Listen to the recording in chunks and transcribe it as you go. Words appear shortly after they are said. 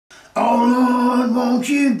Oh Lord, won't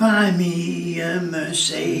you buy me a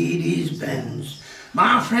Mercedes Benz?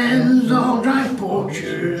 My friends all drive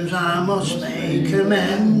Porsches, I must make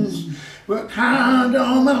amends. Worked hard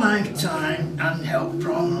all my lifetime and help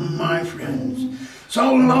from my friends.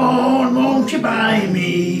 So Lord, won't you buy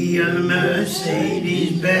me a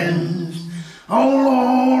Mercedes Benz? Oh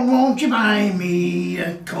Lord, won't you buy me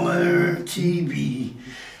a colour TV?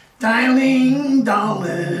 Dialing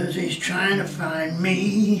dollars is trying to find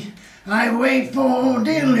me. I wait for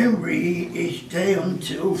delivery each day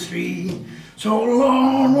until 3. So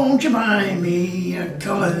Lord, won't you buy me a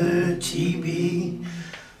colour TV?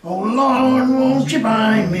 Oh Lord, won't you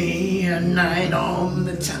buy me a night on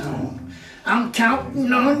the town? I'm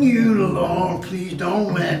counting on you, Lord, please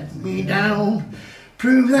don't let me down.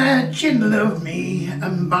 Prove that you love me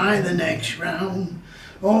and buy the next round.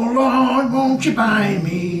 Oh Lord, won't you buy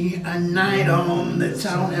me a night on the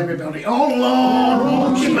town, everybody. Oh Lord,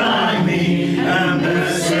 won't you buy me a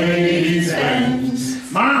Mercedes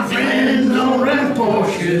Benz? My friends all ride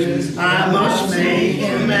Porsches, I must make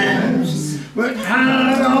amends. Worked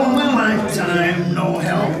hard all my lifetime, no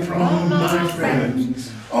help from my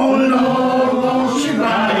friends. Oh Lord,